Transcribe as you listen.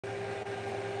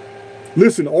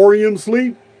Listen, REM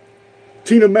sleep,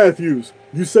 Tina Matthews,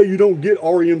 you say you don't get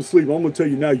REM sleep. I'm going to tell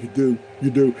you now you do. You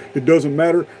do. It doesn't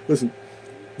matter. Listen,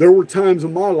 there were times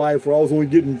in my life where I was only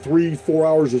getting 3-4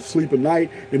 hours of sleep a night,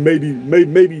 and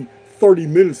maybe 30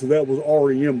 minutes of that was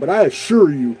REM. But I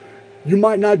assure you, you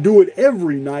might not do it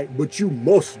every night, but you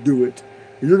must do it.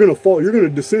 You're going to fall, you're going to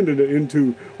descend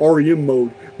into REM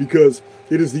mode, because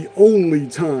it is the only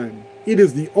time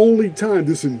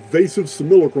this invasive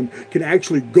simulacrum can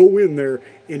actually go in there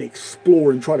and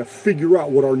explore and try to figure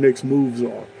out what our next moves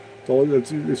are. So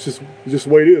it's just the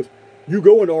way it is. You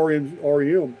go into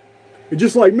REM, and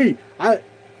just like me, I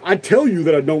tell you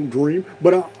that I don't dream,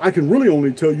 but I can really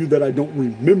only tell you that I don't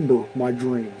remember my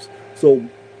dreams. So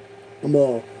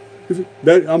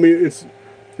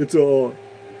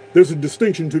there's a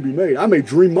distinction to be made. I may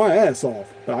dream my ass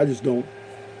off, but I just don't.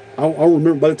 I don't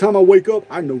remember. By the time I wake up,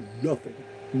 I know nothing.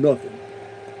 Nothing.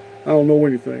 I don't know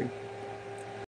anything.